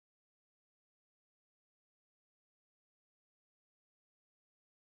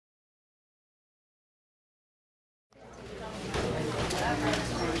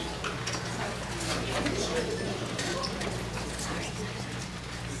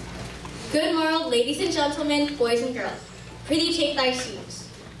Good morrow, ladies and gentlemen, boys and girls. Prithee take thy seats.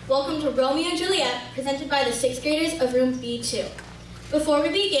 Welcome to Romeo and Juliet, presented by the 6th graders of room B2. Before we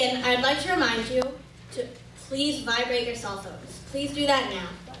begin, I'd like to remind you to please vibrate your cell phones. Please do that now.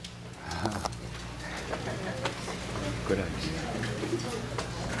 Good idea.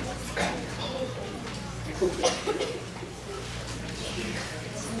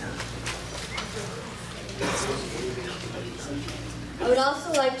 I would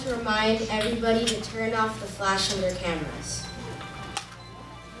also like to remind everybody to turn off the flash on their cameras.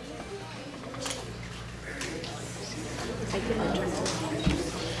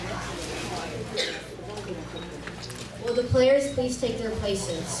 Will the players please take their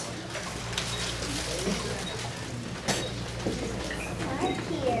places?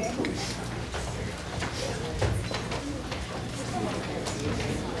 Here.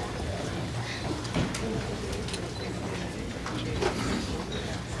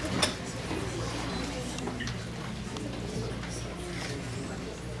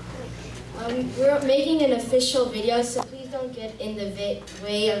 We're making an official video, so please don't get in the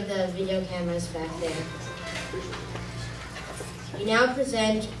way of the video cameras back there. We now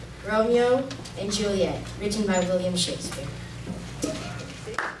present Romeo and Juliet, written by William Shakespeare.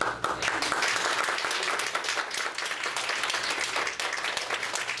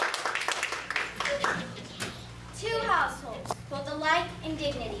 Two households, both alike in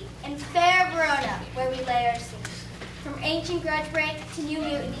dignity, in fair Verona, where we lay our scenes. From ancient grudge break to new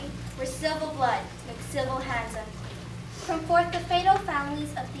mutiny, where civil blood makes civil hands unclean. From forth the fatal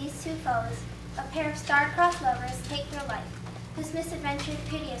families of these two foes, a pair of star-crossed lovers take their life, whose misadventure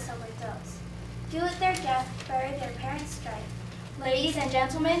piteous overthrows. Do at their death bury their parents' strife. Ladies and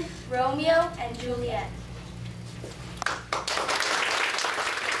gentlemen, Romeo and Juliet.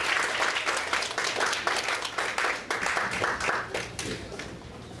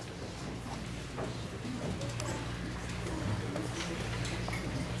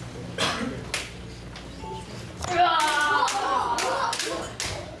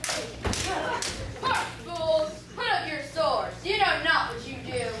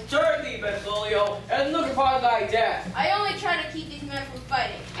 And look upon thy death. I only try to keep these men from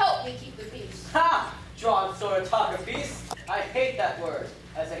fighting. Help me keep the peace. Ha! Drawn sword, talk of peace. I hate that word,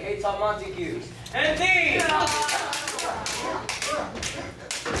 as I hate all Montagues. And thee!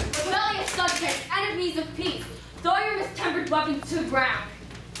 Rebellious subjects, enemies of peace, throw your mistempered weapons to the ground.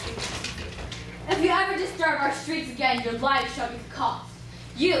 If you ever disturb our streets again, your lives shall be the cost.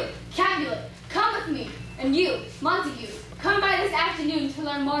 You, Capulet, come with me, and you, Montague, come by this afternoon to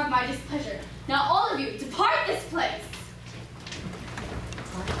learn more of my displeasure. Now all of you, depart this place!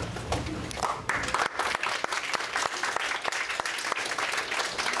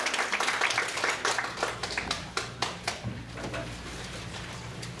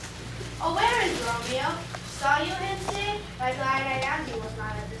 Oh, where is Romeo? Saw you him today? By glad I am he was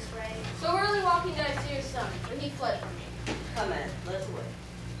not at this grave. So early walking did I see your son, but he fled from me. Come in, let's wait.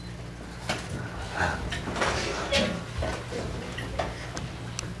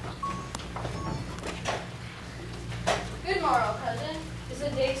 Good morrow, cousin. Is the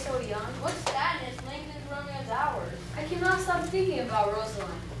day so young? What sadness lengthens Romeo's hours? I cannot stop thinking about Rosaline.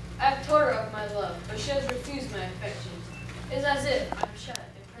 I have told her of my love, but she has refused my affections. It is as if I am shut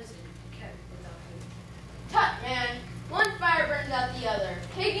in prison and kept without food. Tut, man. One fire burns out the other.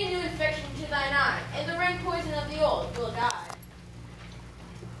 Take a new infection to thine eye, and the rank poison of the old will die.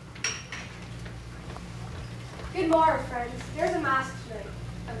 Good morrow, friends. There's a mask tonight.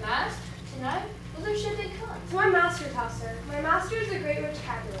 A mask? Tonight? Whither should they come? To my master's house, sir. My master is a great rich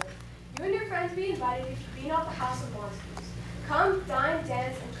Capulet. You and your friends be invited if you be not the house of Montagues. Come, dine,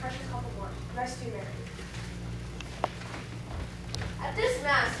 dance, and crush a cup of wine. Rest you merry. At this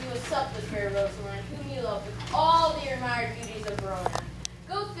mass you will sup with fair Rosaline, whom you love with all the admired beauties of Verona.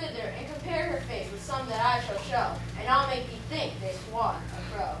 Go thither and compare her face with some that I shall show, and I'll make thee think this swan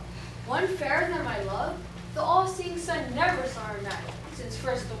a crow. One fairer than my love? The all-seeing sun never saw her match, since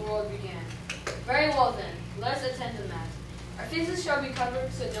first the world began. Very well then, let us attend the mass. Our faces shall be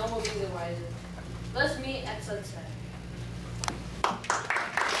covered, so none will be the wiser. Let us meet at sunset.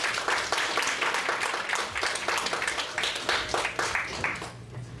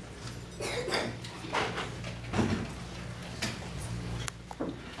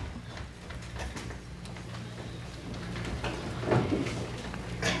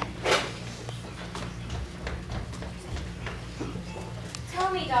 Tell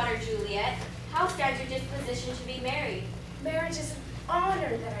me, daughter Juliet, how stands your disposition to be married? Marriage is an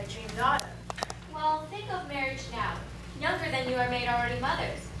honor that I dreamed not of. Well, think of marriage now, younger than you are made already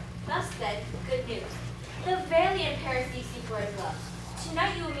mothers. Thus then, good news. The valiant Paris seeks you for his love.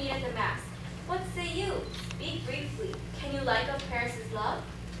 Tonight you will meet at the mass. What say you? Speak briefly. Can you like of Paris's love?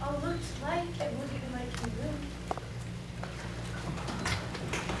 I'll look to like and would you like to live.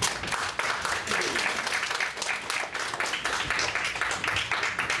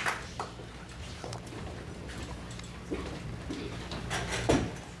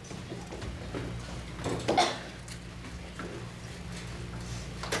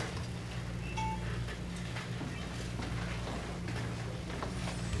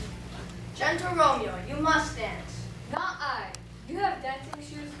 Gentle Romeo, you must dance. Not I. You have dancing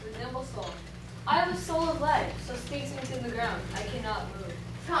shoes with nimble sole. I have a soul of lead, so stakes me to the ground. I cannot move.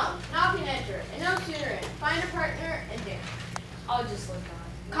 Come, now can enter, and no sooner in. Find a partner and dance. I'll just look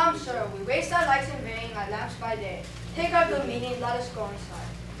on. Come, sir, we waste our lights in vain like lamps by day. Take up the meaning, let us go inside.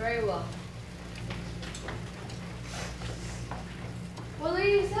 Very well. What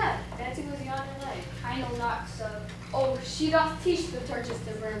lady is that? Dancing with yonder light. I know not, sir. Oh, she doth teach the torches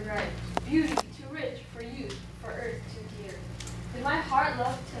to burn bright. Beauty too rich for youth, for earth too dear. Did my heart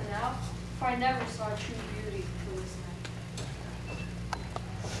love till now? For I never saw true beauty till this night.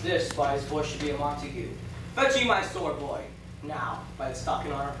 This, by his voice, should be a Montague. Fetch ye my sword, boy. Now, by the stock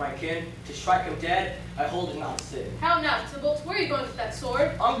and honor of my kin, to strike him dead, I hold it not a sin. How now, Tybalt? Where are you going with that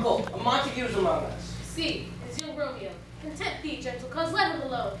sword? Uncle, a Montague is among us. See, it's young Romeo. Content thee, gentle, cause let him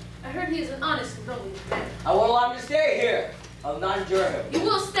alone. I heard he is an honest and noble man. I won't allow him to stay here. I'll not endure him. You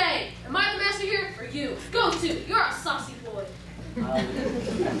will stay. Am I the master here, or you? Go to. You're a saucy boy.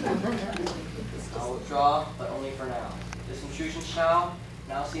 I'll withdraw, but only for now. This intrusion shall,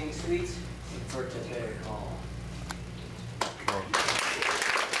 now seeming sweet, convert to bitter call.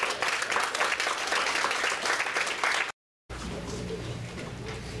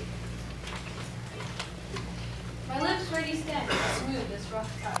 My lips ready stand, smooth this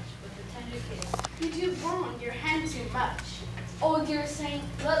rough touch, with a tender kiss. You do wrong. Your hand too much. Oh, dear saint,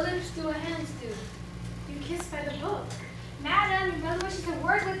 let lips do what hands do. You kiss by the book. Madam, your mother wishes a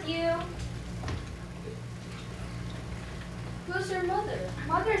word with you. Who's her mother?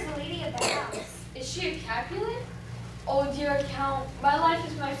 Mother is the lady of the house. Is she a Capulet? Oh, dear Count, my life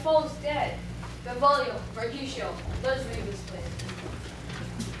is my foe's dead. Bevolio, Mercutio, let's leave this place.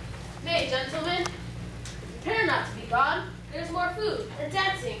 Nay, gentlemen, prepare not to be gone. There's more food, and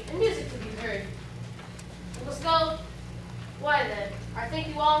dancing, and music to be heard. We must go. Why then, I thank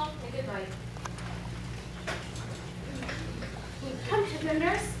you all, and good night. Come hither,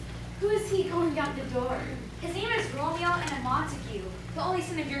 nurse. Who is he going out the door? His name is Romeo and a Montague, the only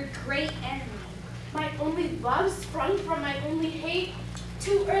son of your great enemy. My only love sprung from my only hate.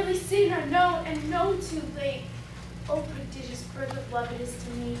 Too early seen or known, and known too late. Oh, prodigious birth of love it is to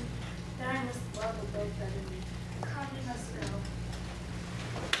me, that I must love a both enemy. Come, we must go.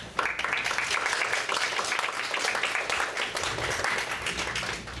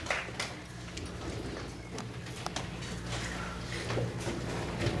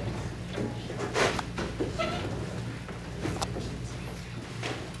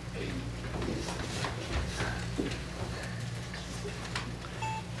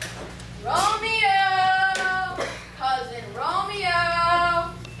 Romeo! Cousin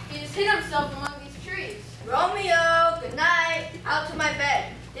Romeo! He has hid himself among these trees. Romeo, good night. Out to my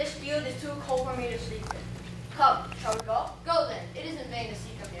bed. This field is too cold for me to sleep in. Come, shall we go? Go then, it is in vain to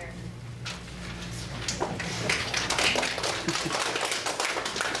seek him here.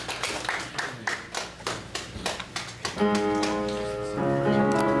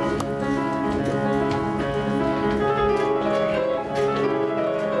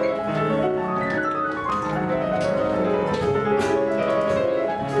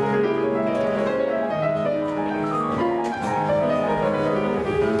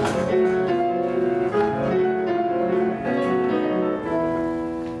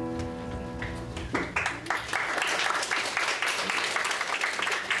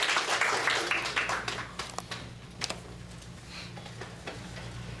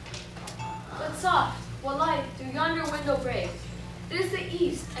 But soft, what light through yonder window breaks? It is the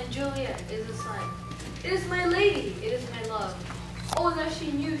east, and Juliet is the sun. It is my lady, it is my love. Oh, that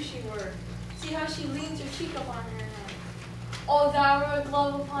she knew she were. See how she leans her cheek upon her hand. Oh, thou were a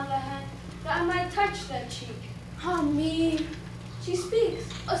glove upon the hand, that I might touch that cheek. Ah, me. She speaks.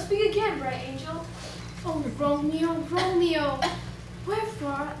 Oh, speak again, bright angel. Oh, Romeo, Romeo.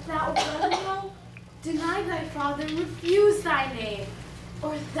 Wherefore, thou, Romeo, deny thy father, refuse thy name.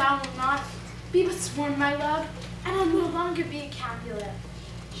 Or thou wilt not be but sworn my love, and I'll no longer be a Capulet.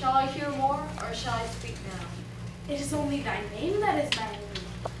 Shall I hear more, or shall I speak now? It is only thy name that is my name.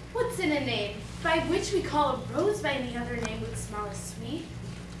 What's in a name, by which we call a rose by any other name would smell as sweet?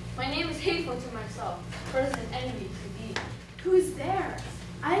 My name is hateful to myself, for it is an enemy to thee. Who is there?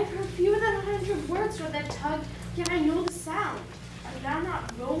 I have heard fewer than 100 words from that tug, yet I know the sound. Are thou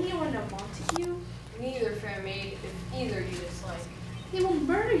not Romeo and a Montague? Neither, fair maid, if either you dislike. They will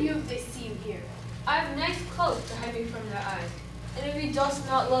murder you if they see you here. I have nice clothes to hide me from their eyes. And if he does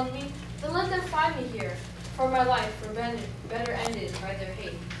not love me, then let them find me here. For my life were better ended by their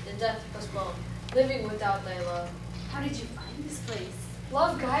hate than death postponed, living without thy love. How did you find this place?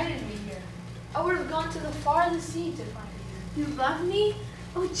 Love guided me here. I would have gone to the farthest sea to find you. You love me?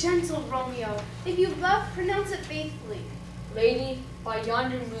 Oh, gentle Romeo, if you love, pronounce it faithfully. Lady, by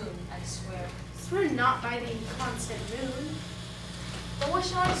yonder moon, I swear. Swear not by the inconstant moon. Then what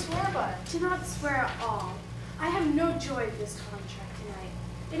shall I swear by? Do not swear at all. I have no joy of this contract tonight.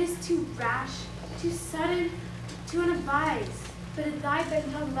 It is too rash, too sudden, too unadvised. But if thy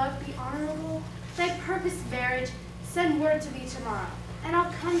bed love be honorable, thy purposed marriage, send word to me tomorrow, and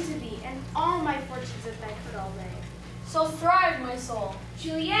I'll come to thee, and all my fortunes at thy foot I'll lay. So thrive, my soul.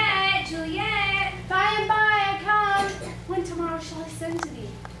 Juliet, Juliet! By and by I come. When tomorrow shall I send to thee?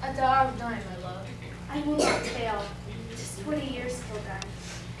 At the hour of 9, my love. I will not fail. 'Tis 20 years till then.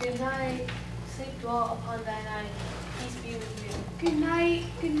 Good night. Sleep dwell upon thine eye. Peace be with you. Good night,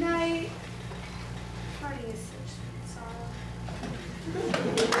 good night. Parting is such sweet sorrow.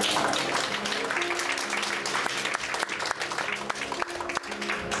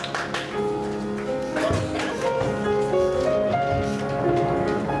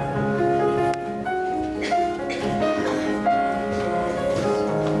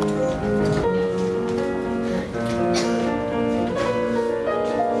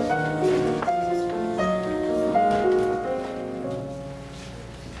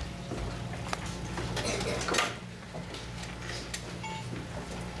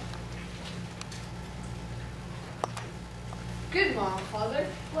 Good morrow, father.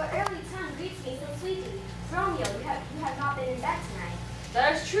 What early tongue greets me so sweetly? Romeo, you have not been in bed tonight.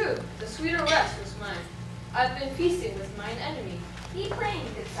 That is true. The sweeter rest was mine. I've been feasting with mine enemy. Be plain,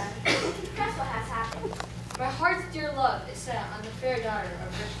 good son. Confess what has happened. My heart's dear love is set on the fair daughter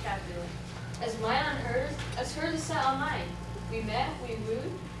of rich Capulet. As mine on hers, as hers is set on mine. We met, we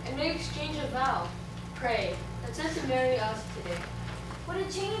wooed, and made exchange of vow. Pray, and send to marry us today. What a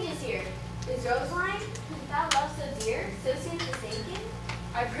change is here. Is Rosaline, whom thou lovest so dear, so soon forsaken?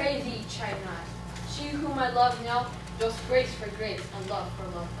 I pray thee, chide not. She whom I love now does grace for grace and love for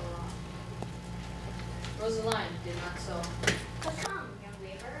love alone. Rosaline did not so. But come, young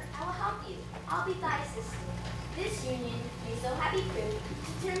waver, I will help you. I'll be thy assistant. This union may so happy prove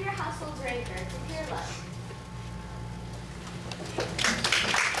to turn your household's rancor to pure love.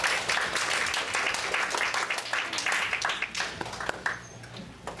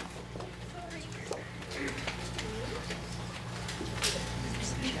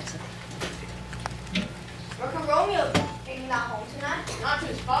 Where can Romeo be? Is he not home tonight? Not to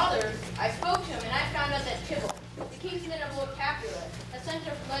his father's. I spoke to him and I found out that Tybalt, the kinsman of Lord Capulet, had sent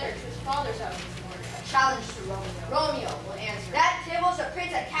a letter to his father's house this morning. A challenge to Romeo. Romeo will answer. That Tybalt's a prince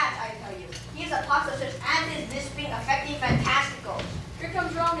of cats, I tell you. He is a poxosis and his lisping affecting fantastical. Here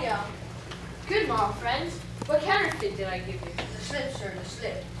comes Romeo. Good morrow, friends. What counterfeit did I give you? The slip, sir, the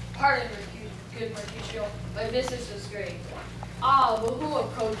slip. Pardon, good Mercutio, my business was great. Ah, but who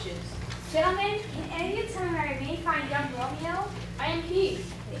approaches? Gentlemen, can any of you tell me where I may find young Romeo? I am he.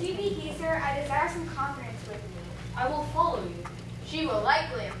 If you be he, sir, I desire some conference with you. I will follow you. She will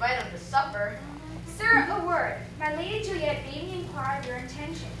likely invite him to supper. Sir, a word. My lady Juliet bade me inquire of your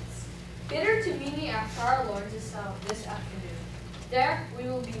intentions. Bid her to meet me at our Lord's cell this afternoon. There we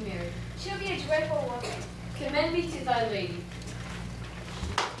will be married. She'll be a joyful woman. Commend me to thy lady.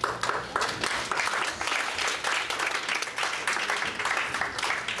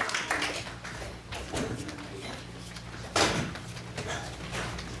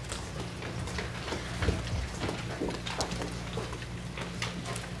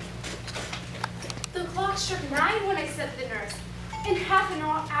 The clock struck 9 when I sent the nurse. In half an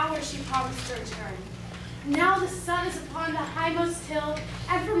hour she promised to return. Now the sun is upon the highmost hill,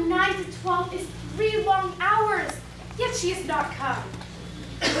 and from 9 to 12 is 3 long hours, yet she has not come.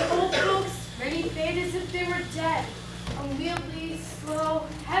 The old folks, many fade as if they were dead, unwieldy, slow,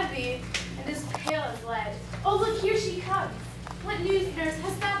 heavy, and as pale as lead. Oh, look, here she comes. What news, nurse?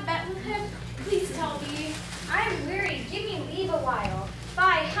 Hast thou met with him? Please tell me. I am weary. Give me leave a while.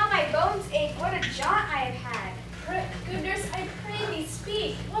 Fie, how my bones ache. What a jaunt I have had. Good nurse, I pray thee,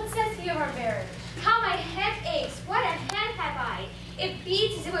 speak. What says he of our marriage? How my head aches. What a head have I. It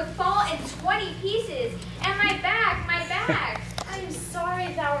beats as it would fall in 20 pieces. And my back, my back. I am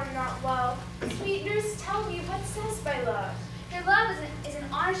sorry thou art not well. Sweet nurse, tell me, what says my love? Your love is an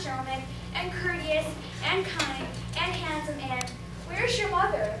honest gentleman, and courteous, and kind, and handsome, and where's your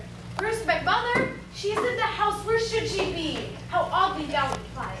mother? Where's my mother? She's in the house. Where should she be? How oddly thou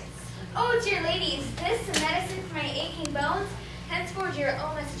replies. Oh, dear ladies, this medicine for my aching bones. Henceforth, your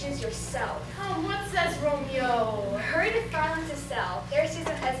own messages yourself. Oh, what says Romeo? Hurry to Farland to sell. There sees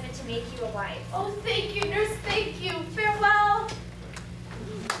a husband to make you a wife. Oh, thank you, nurse, thank you. Farewell.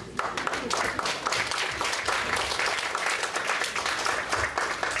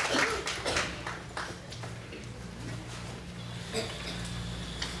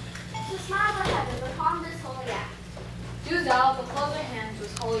 The smile of heaven upon this holy act. Do thou the close of hands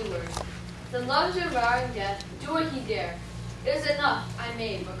with holy words. Then love to devouring death, do what he dare. It is enough, I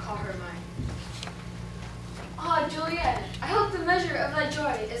may but call her mine. Ah, Juliet, I hope the measure of thy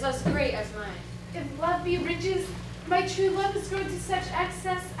joy is as great as mine. If love be riches, my true love is grown to such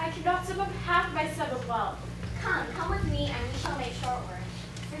excess, I cannot sum up half my sum of wealth. Come with me, and we shall make short work.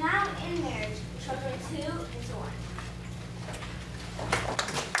 For now, in marriage, we shall grow two into one.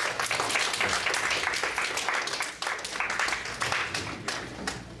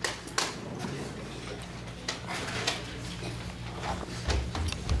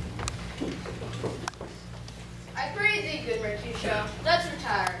 I pray thee, good Mercutio, let's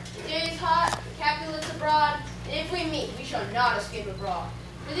retire. The day is hot, the Capulets abroad, and if we meet, we shall not escape abroad.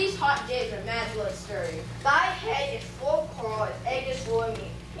 For these hot days are man's blood stirring. Thy head is full of coral, its egg is full of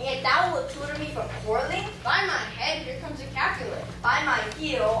meat. And yet thou wilt tutor me for quarreling? By my head, here comes a Capulet. By my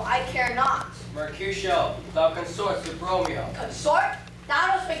heel, I care not. Mercutio, thou consorts with Romeo. Consort?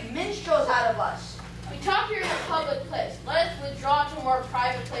 Thou dost make minstrels out of us. We talk here in a public place. Let us withdraw to a more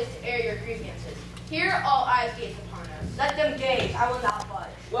private place to air your grievances. Here all eyes gaze upon us. Let them gaze, I will not budge.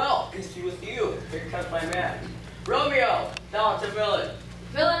 Well, peace be with you. Here comes my man. Romeo, thou art a villain.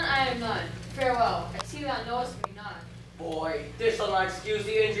 Villain I am none. Farewell, I see thou knowest me not. Boy, this shall not excuse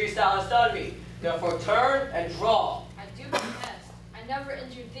the injuries thou hast done me. Therefore turn and draw. I do confess, I never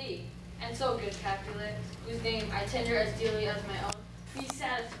injured thee. And so, good Capulet, whose name I tender as dearly as my own, be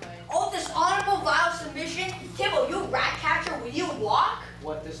satisfied. Oh, dishonorable vile submission! Tibble, you rat catcher, will you walk?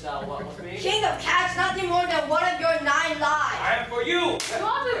 What dost thou want with me? King of cats, nothing more than one of your 9 lives. I am for you.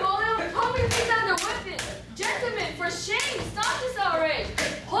 Stop it, Willie! Hold your feet under whipping! Gentlemen, for shame, stop this outrage!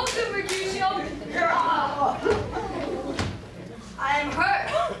 Hold good Mercutio! I am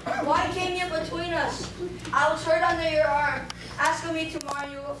hurt. Why came you between us? I was hurt under your arm. Ask of me tomorrow,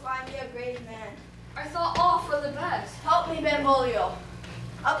 you will find me a great man. I thought all for the best. Help me, Benvolio.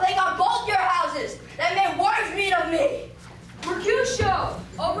 I'll plague on both your houses, that may words meet of me. Mercutio!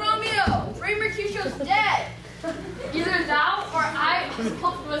 Oh, Romeo, free Mercutio's dead. Either thou or I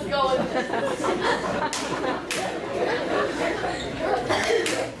must go with this.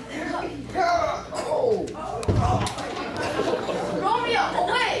 Romeo,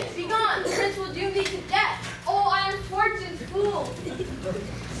 away, be gone. The prince will doom thee to death. Oh, I am fortune's fool!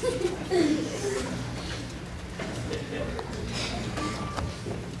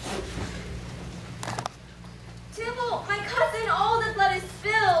 Tybalt, my cousin, all the blood is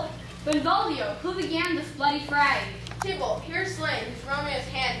spilled. Benvolio, who began this bloody fray? Tybalt, here slain, whose Romeo's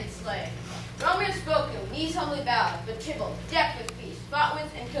hand did slay. Romeo spoken, knees humbly bowed, but Tybalt, decked with peace, fought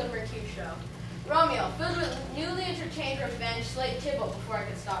with and killed Mercutio. Romeo, filled with newly entertained revenge, slayed Tybalt before I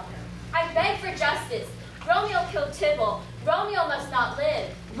could stop him. I beg for justice. Romeo killed Tybalt. Romeo must not live.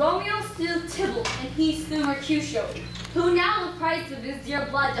 Romeo slew Tybalt, and he slew Mercutio, who now the price of his dear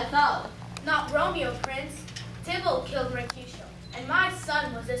blood doth owe. Not Romeo, Prince. Tybalt killed Mercutio, and my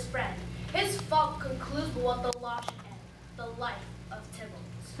son was his friend. His fault concludes with what the law should end, the life of Tybalt.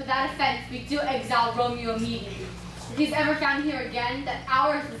 For that offense, we do exile Romeo immediately. If he's ever found here again, that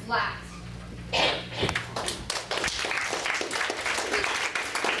ours is last.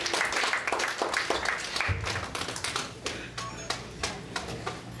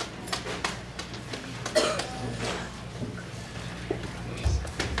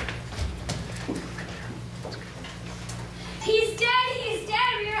 He's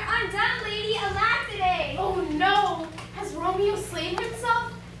dead, we are undone, lady, alas today. Oh no! Has Romeo slain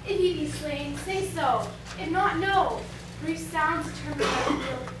himself? If he be slain, say so. If not, no. Brief sounds determine my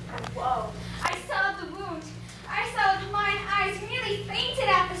will and woe. I saw the wound. I saw with mine eyes, nearly fainted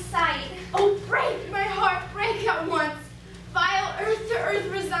at the sight. Oh, break, my heart, break at once. Vile earth to earth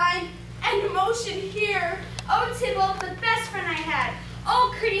resign, and motion here. Oh, Tybalt, the best friend I had.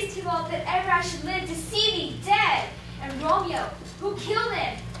 Oh, courteous Tybalt, that ever I should live to see thee dead. And Romeo, who killed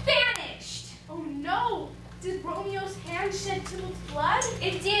him, vanished. Oh no! Did Romeo's hand shed Tybalt's blood?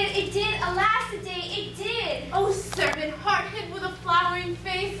 It did, alas the day, it did. Oh, servant, heart hid with a flowering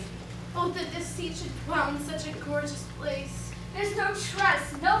face. Oh, that deceit should dwell in such a gorgeous place. There's no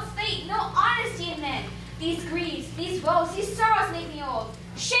trust, no faith, no honesty in men. These griefs, these woes, these sorrows make me old.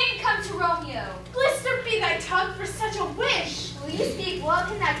 Shame come to Romeo. Blister be thy tongue for such a wish. Will you speak well of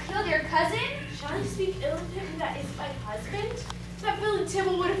him that killed your cousin? Shall I speak ill of him that is my husband? That villain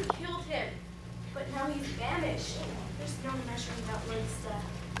Tibble would have killed him. But now he's vanished. There's no measuring that one's death.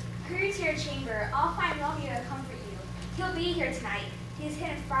 Hurry to your chamber. I'll find Romeo to comfort you. He'll be here tonight. He's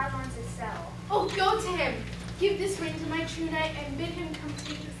hid in Friar Lawrence's cell. Oh, go to him. Give this ring to my true knight and bid him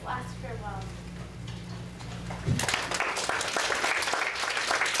complete his last farewell.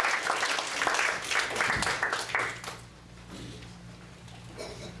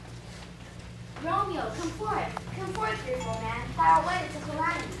 Romeo, come forth. Come forth, fearful man. Thou art wedded to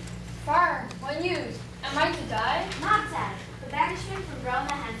calamity. Fire, what news? Am I to die? Not dead, but banishment from Rome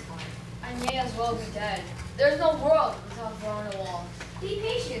henceforth. I may as well be dead. There's no world without Verona walls. Be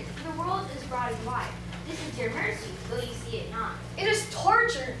patient, for the world is broad and wide. This is your mercy, though you see it not. It is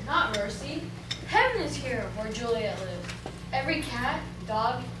torture, not mercy. Heaven is here where Juliet lives. Every cat,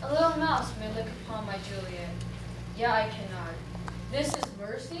 dog, a little mouse may look upon my Juliet. Yeah, I cannot. This is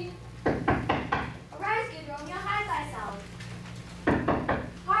mercy? Arise, good Romeo, hide thyself.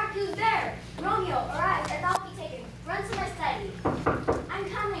 Hark, who's there? Romeo, arise, and thou be taken. Run to my study. I'm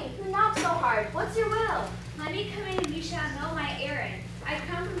coming. Who knocks so hard? What's your will? Let me come in and you shall know my errand. I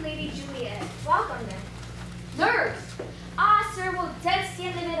come from Lady Juliet. Welcome then. Nurse! Ah, sir, will dead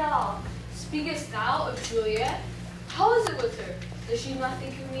stand of it all. Speakest thou of Juliet? How is it with her? Does she not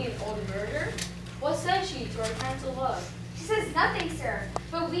think of me an old murderer? What says she to our time to love? She says nothing, sir,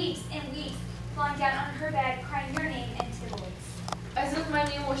 but weeps and weeps, falling down on her bed, crying your name and Tybalt's. As if my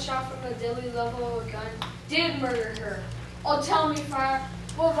name was shot from the deadly level of a gun, did murder her. Oh, tell me, friar,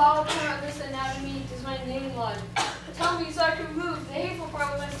 what vile part of this anatomy does my name lie? Tell me so I can remove the hateful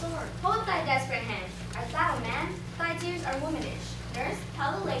part with my sword. Hold thy desperate hand. Art thou a man? Thy tears are womanish. Nurse,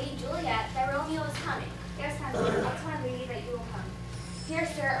 tell the lady Juliet that Romeo is coming. Yes, my lord, I'll tell my lady that you will come. Here,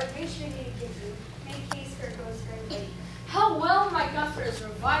 sir, a ring should need to give you. Make haste, for it grows very late. How well my comfort is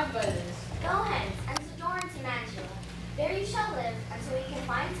revived by this. Go hence, and sojourn to Mantua. There you shall live until you can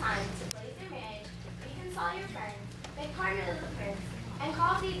find time to place your marriage, reconcile your friends, make partner of the prince, and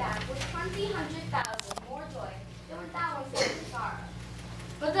call thee back with 20,000 more joy than when thou was in sorrow.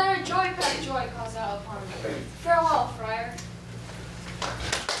 But then a joy past joy calls out upon me. Farewell, friar.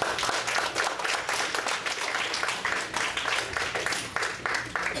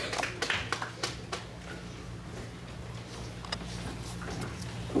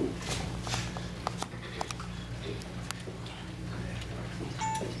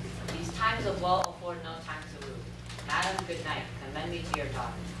 These times of woe afford no time to rue. Madam, good night. Commend me to your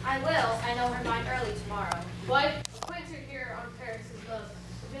daughter. I will. I know her mind early tomorrow. But acquaint her here on Paris's love.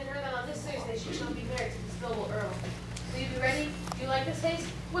 Bid her that on this Thursday she shall be married to this noble earl. Will you be ready? Do you like this haste?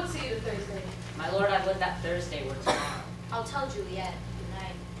 What say you to Thursday? My lord, I would that Thursday were tomorrow. I'll tell Juliet. Good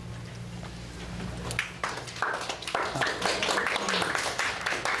night.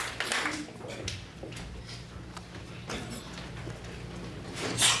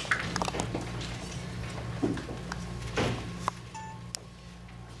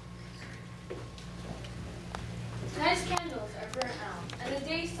 Nice candles are burnt out, and the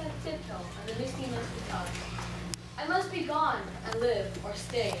day set tiptoe on the misty misty top. I must be gone and live, or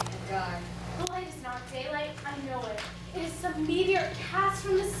stay and die. The light is not daylight, I know it. It is some meteor cast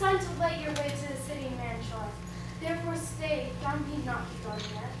from the sun to light your way to the city of Mantua. Therefore stay, thou need not be gone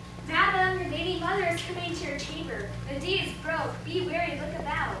yet. Madam, your lady mother is coming to your chamber. The day is broke. Be wary, look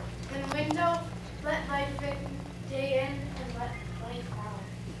about. Then window, let light in, day in, and let light out.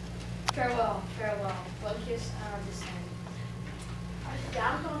 Farewell, farewell. One kiss and on descend. Art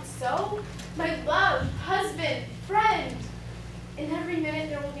thou gone so? My love, husband, friend! In every minute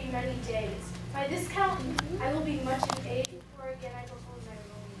there will be many days. By this count, I will be much in age before again I behold my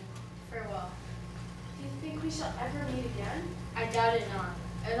Romeo. Farewell. Do you think we shall ever meet again? I doubt it not.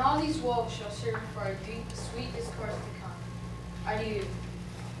 And all these woes shall serve for our deep, sweet discourse to come. Adieu.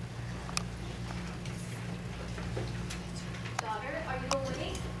 Daughter, are you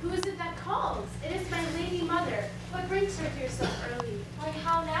awake? Who is it that calls? It is my lady mother. What brings her here so early? Why,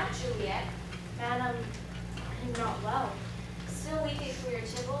 how now, Juliet? Madam, I am not well. Still weeping for your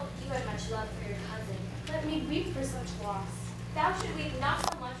Tybalt, you had much love for your cousin. Let me weep for such loss. Thou should weep not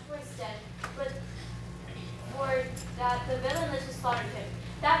so much for his death, but for that the villain lives who slaughtered him.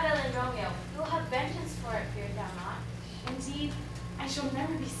 That villain Romeo. You will have vengeance for it, fear thou not. Indeed, I shall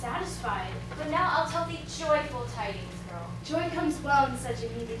never be satisfied. But now I'll tell thee joyful tidings, girl. Joy comes well in such a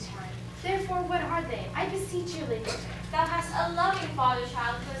needed time. Therefore, what are they? I beseech you, lady. Thou hast a loving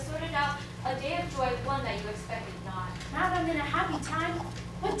father-child who has sorted out a day of joy, one that you expected not. Madam, in a happy time?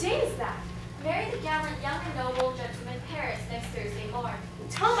 What day is that? Marry the gallant young and noble gentleman Paris next Thursday morn.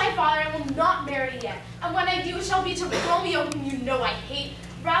 Tell my father I will not marry yet, and when I do, it shall be to Romeo, whom you know I hate,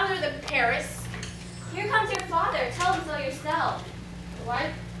 rather than Paris. Here comes your father. Tell him so yourself.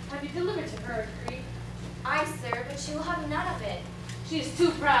 Wife, have you delivered to her a decree? Aye, sir, but she will have none of it. She is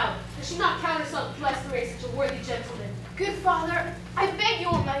too proud. Does she not count herself blessed to raise such a worthy gentleman? Good father, I beg you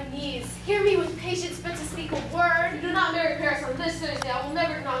on my knees, hear me with patience but to speak a word. If you do not marry Paris on this Thursday, I will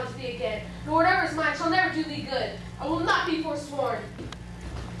never acknowledge thee again, nor whatever is mine shall never do thee good. I will not be forsworn.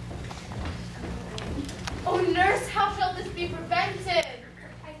 Oh nurse, how shall this be prevented?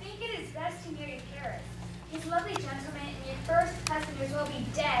 I think it is best to marry Paris. His lovely gentleman and your first passengers will be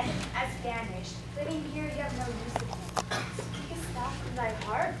dead as banished. Living here, you have no use of him. Speakest thou from thy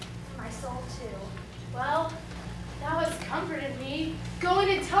heart? From my soul, too. Well, thou hast comforted me. Go in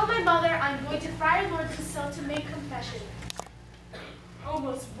and tell my mother I'm going to Friar Lord's cell to make confession. O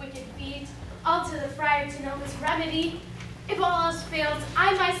most wicked fiend, I'll to the friar to know his remedy. If all else fails,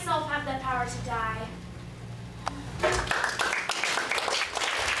 I myself have the power to die.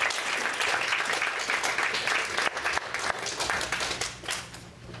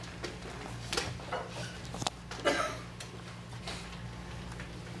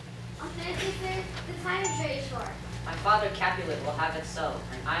 The time is very short. My father Capulet will have it so,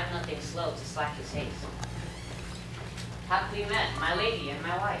 and I am nothing slow to slack his haste. Happily met, my lady and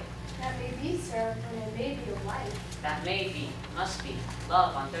my wife. That may be, sir, and it may be your wife. That may be, must be,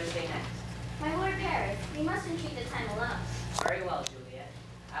 love on Thursday next. My Lord Paris, we must entreat the time alone. Very well, Juliet.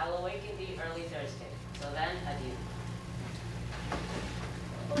 I will awaken thee early Thursday. So then, adieu.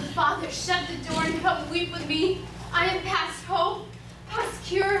 Oh, Father, shut the door and come weep with me. I am past hope, past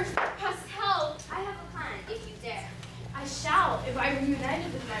cure, past help. I have a plan, if you dare. I shall, if I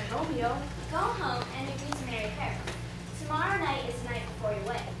reunited with my Romeo. Go home and agree to marry Paris. Tomorrow night is the night before your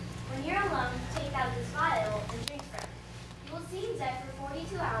wedding. When you're alone, take out this vial and drink from it. You will see him dead for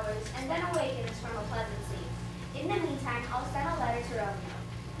 42 hours, and then awaken as from a pleasant sleep. In the meantime, I'll send a letter to Romeo.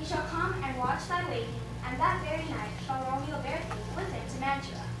 He shall come and watch thy waking, and that very night shall Romeo bear thee with him to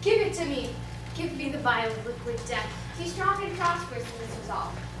Mantua. Give it to me. Give me the vial of liquid death. Be strong and prosperous in this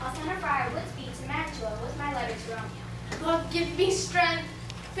resolve. I'll send a friar with speed to Mantua with my letter to Romeo. Love, give me strength.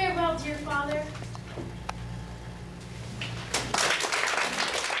 Farewell, dear father.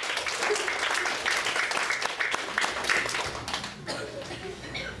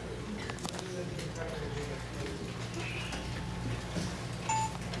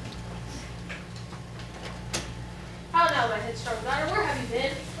 How now, my headstrong daughter, where have you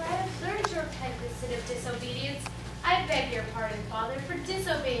been? For I have learned your repentant sin of disobedience. I beg your pardon, father, for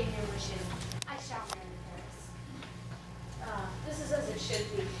disobeying your wishes. I shall marry Paris. Ah, this is as it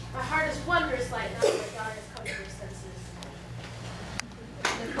should be. My heart is wondrous light now that my daughter has come to her senses.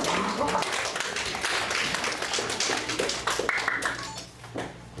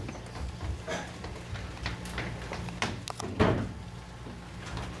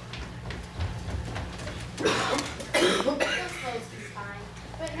 Those clothes be fine.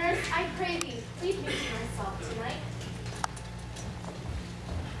 But nurse, I pray thee, leave me to myself tonight.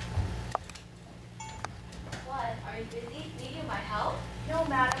 What? Are you busy? Need you my help? No,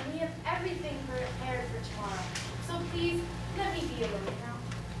 madam, we have everything prepared for tomorrow. So please, let me be alone now.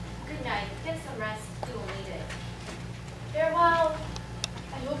 Good night. Get some rest. You will need it. Farewell.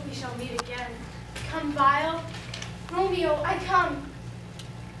 I hope we shall meet again. Come, Vial. Romeo, I come.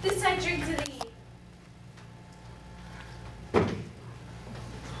 This I drink to thee.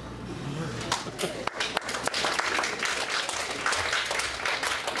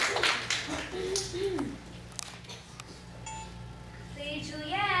 Lady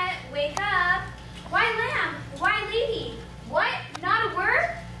Juliet, wake up. Why lamb? Why lady? What? Not a word?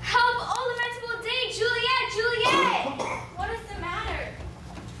 Help! Oh, lamentable day! Juliet! Juliet! What is the matter?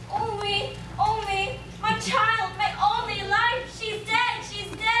 Only, my child, my only life. She's dead,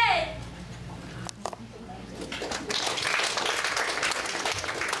 she's dead.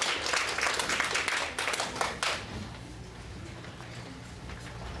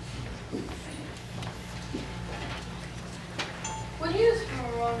 What news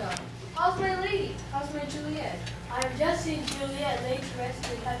from Verona? How's my lady? How's my Juliet? I have just seen Juliet laid to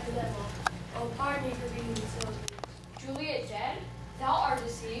rest in Capulet. Oh, pardon me for being so rude. Juliet dead? Thou art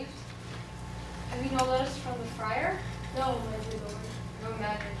deceived. Have you no letters from the friar? No, my dear lord. No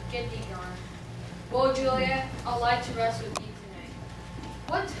matter, get thee gone. Well, Juliet, I'll lie to rest with thee tonight.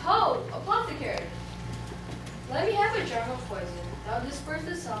 What ho! Apothecary! Let me have a jar of poison. Thou disperse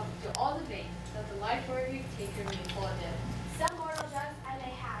the sum to all the veins, that the life-worthy taker may fall dead. Some mortal drugs I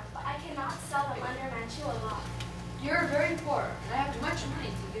may have, but I cannot sell them under Mantua law. You are very poor, and I have much money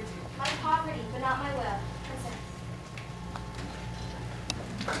to give you. my poverty, but not my will. Princess.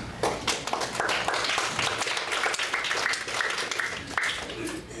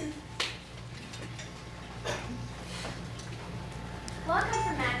 Welcome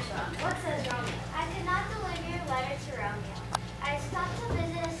from Mantua. What says Romeo? I could not deliver your letter to Romeo. I stopped to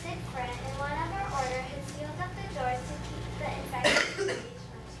visit a sick friend, and one of our order had sealed up the doors to keep the infection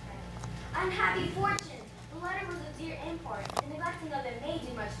from spread. Unhappy fortune! The letter was of dear import. The neglecting of it may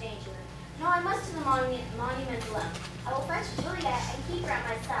do much danger. No, I must to the monument alone. I will fetch Juliet and keep her at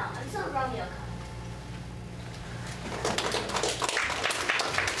my cell until Romeo comes.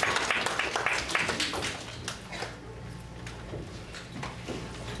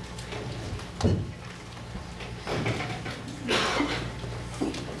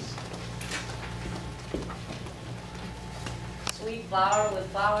 Sweet flower, with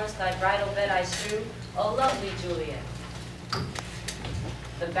flowers thy bridal bed I strew, O lovely Juliet.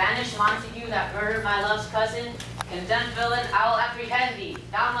 The banished Montague that murdered my love's cousin, condemned villain, I will apprehend thee,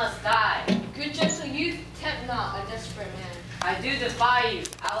 thou must die. Good gentle youth, tempt not a desperate man. I do defy you,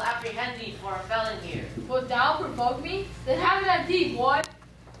 I will apprehend thee for a felon here. Wilt thou provoke me? Then have it at thee, boy.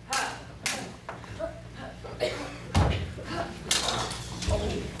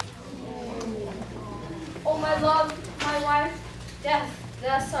 Oh, my love, my wife, death,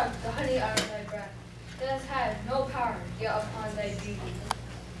 that sucked the honey out of thy breath. Death had no power yet upon thy beauty.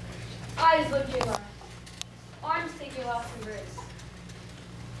 Eyes look your love, arms take your last embrace.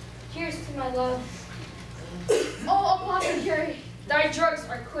 Cheers to my love. Oh, apothecary, thy drugs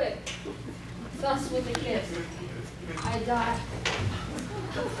are quick. Thus with a kiss, I die.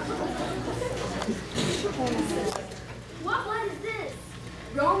 What blood is this?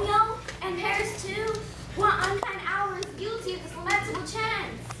 Romeo? And Paris too? What unkind hour is guilty of this lamentable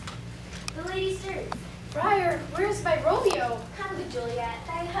chance? The lady stirs. Friar, where is my Romeo? Come, good Juliet.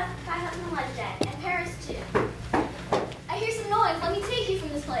 Thy husband lies dead, and Paris too. I hear some noise. Let me take you from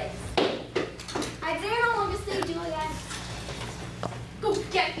this place. I dare no longer stay, Juliet. Go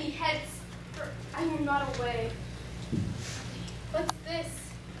get me hence, for I am not away. What's this?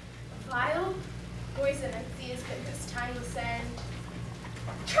 A vial? Poison and seas but this timeless end.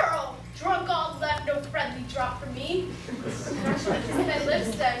 Churl, drunk all left, no friendly drop for me. And I shall kiss thy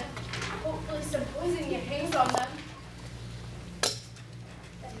lips then. Hopefully some poison yet hangs on them.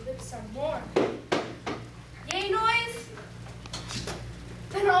 Thy lips are warm. Yea, noise?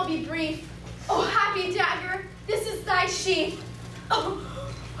 Then I'll be brief. Oh, happy dagger, this is thy sheath. Oh.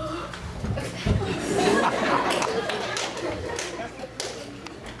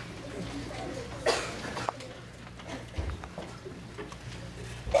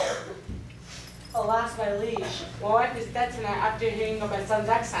 Alas, my liege, my wife is dead tonight after hearing of my son's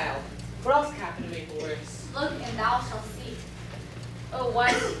exile. What else can happen to make it worse? Look, and thou shalt see. Oh,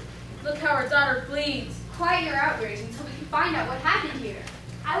 wife, look how our daughter bleeds. Quiet your outrage until we can find out what happened here.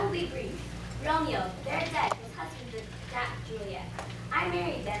 I will be brief. Romeo, their dead, was husband to that Juliet. I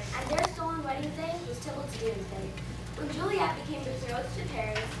married them, and their stolen wedding day was Tybalt's doomsday. When Juliet became betrothed to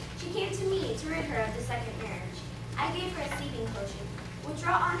Paris, she came to me to rid her of the second marriage. I gave her a sleeping potion, which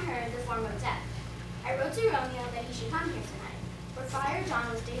wrought on her the form of death. I wrote to Romeo that he should come here tonight, for Friar John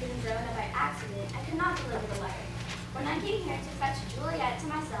was dazed in Verona by accident and could not deliver the letter. When I came here to fetch Juliet to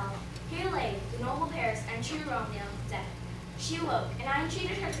myself, here lay the noble Paris and true Romeo dead. She awoke, and I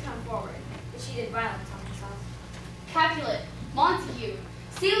entreated her to come forward, but she did violence on herself. Capulet, Montague,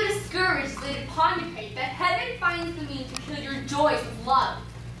 see what a scourge is laid upon your fate, that heaven finds the means to kill your joys with love.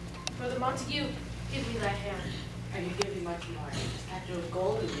 Brother Montague, give me thy hand. And you give me much more. A statue of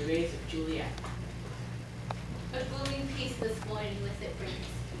gold and the rays of Juliet. A gloomy peace this morning with it brings.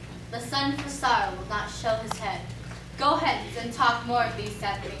 The sun for sorrow will not show his head. Go hence and talk more of these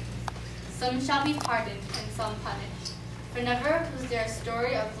sad things. Some shall be pardoned and some punished. For never was there a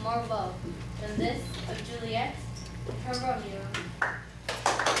story of more woe than this of Juliet and her Romeo.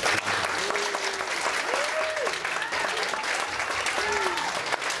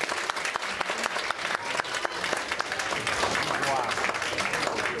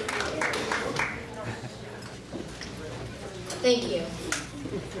 Thank you.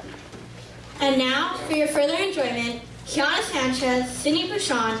 And now, for your further enjoyment, Kiana Sanchez, Sydney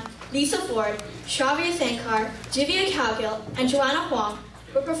Bouchon, Lisa Ford, Shravya Sankar, Divya Cowgill, and Joanna Huang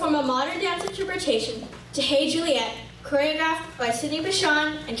will perform a modern dance interpretation to Hey Juliet, choreographed by Sydney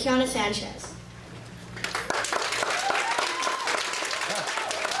Bouchon and Kiana Sanchez.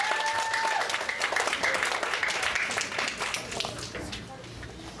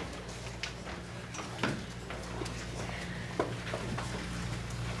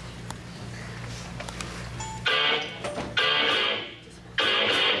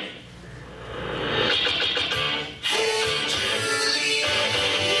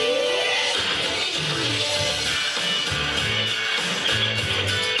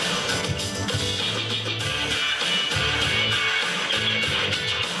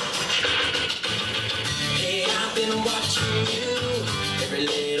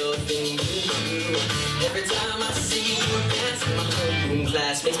 Every time I see you dance in my homeroom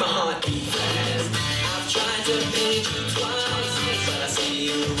class, makes my heart beat fast. I've tried to paint you twice, but I see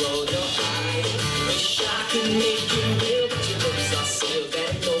you roll your eyes. Wish I could make you real, but your lips are sealed. That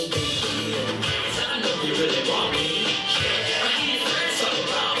ain't no big deal. 'Cause I know you really want me. I hear your friends talk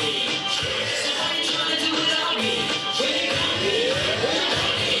about me. So why you trying to do without me? When you got me,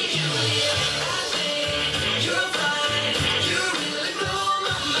 hey Juliet, I think you're fine. You really blow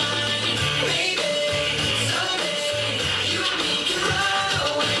my mind, baby. Someday you and me can run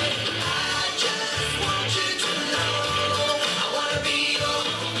away. I just want you to know I wanna be your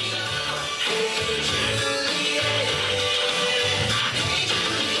Romeo. Hey Juliet, hey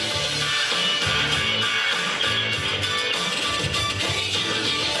Juliet, hey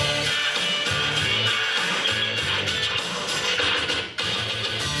Juliet.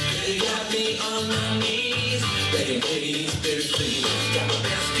 You got me on my knees, begging please, baby please. Got my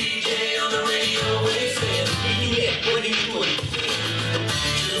best DJ on the radio wave saying, Juliet, what do you do?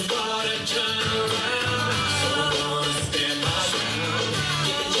 You've got to turn around, so I wanna stand my ground.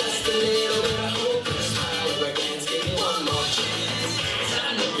 Give me just a little bit of hope and a smile of romance. Give me one more chance, 'cause I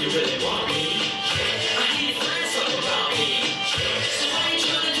know you really want me. I hear your friends talk about me. So why you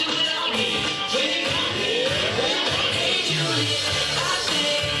trying to do without me? When you got me, hey Juliet, I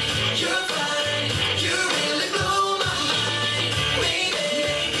think you're fine. You really blow my mind, baby.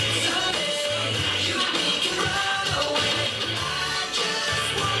 Someday you and me can run away. I just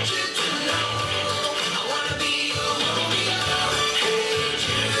want you to know I wanna be your Romeo. Hey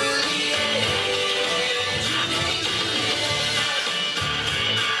Juliet, hey Juliet,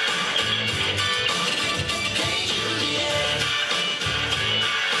 hey Juliet.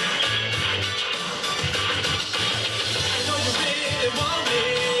 I know you really want me.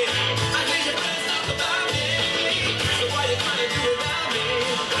 I hear your friends talk about me. So why you trying to do without me?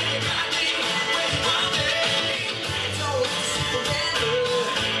 When you got me, when you want me. It's all together,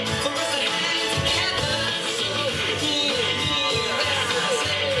 for us to hang together. So here, as I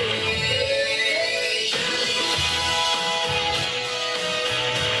say, Juliet.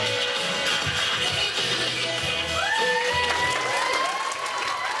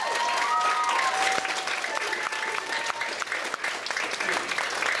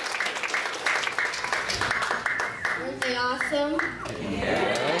 Weren't they awesome?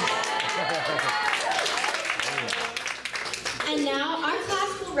 And now our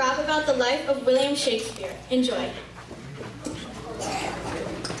class will rap about the life of William Shakespeare. Enjoy.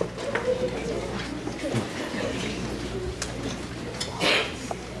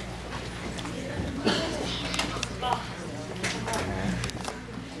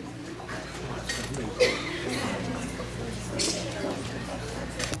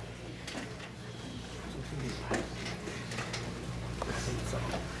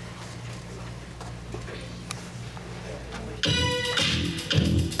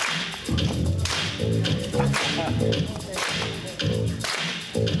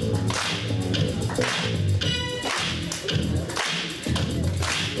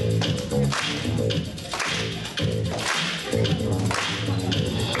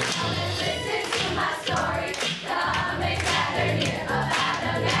 Listen to my story, the make gather here about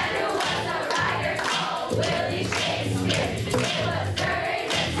a man who was a writer called Willie Shakespeare. It was during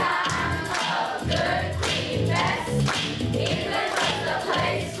the time of good Queen Bess. England was the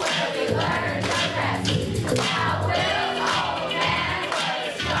place where we learned the rest. Now Will, old man,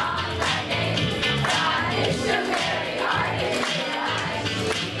 was strong by name. Scottish to very hard in his life.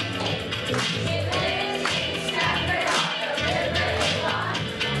 He lived in Stratford on the River Avon,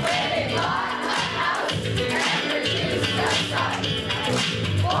 where they bought a house and produced a son.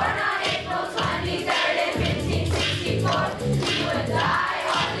 Born on April 23rd in 1564, he would die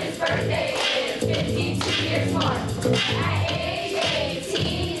on his birthday in 52 years more. At age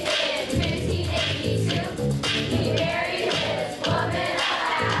 18 in 1582, he married his woman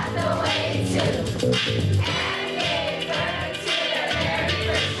half the way too, and gave birth to their very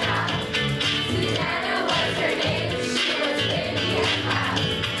first child. Susanna was her name, she was pretty and proud.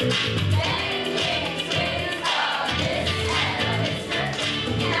 Then came twins of Miss and a Mr.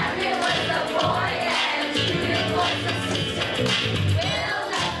 Henry was the boy and Judith was the sister. Will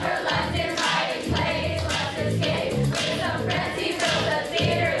never left in writing plays was his game. With some friends he filled the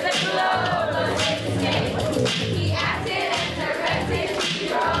theater, the globe was his escape. He acted and directed, he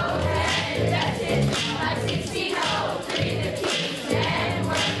wrote and invested. By 1603 the king's men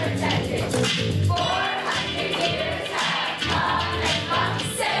were protected. 400 years have come and gone.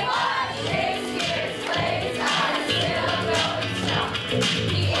 Say what? Shakespeare's plays are still going strong.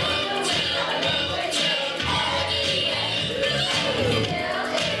 The English are language and the end. Still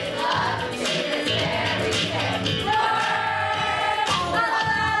is love to this day.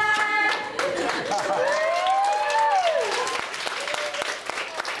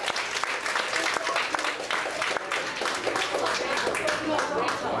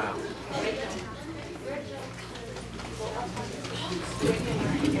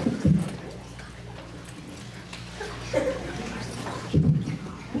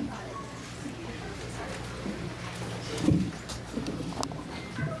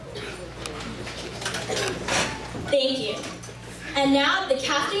 Thank you. And now the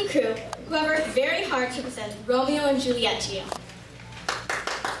cast and crew, who have worked very hard to present Romeo and Juliet to you.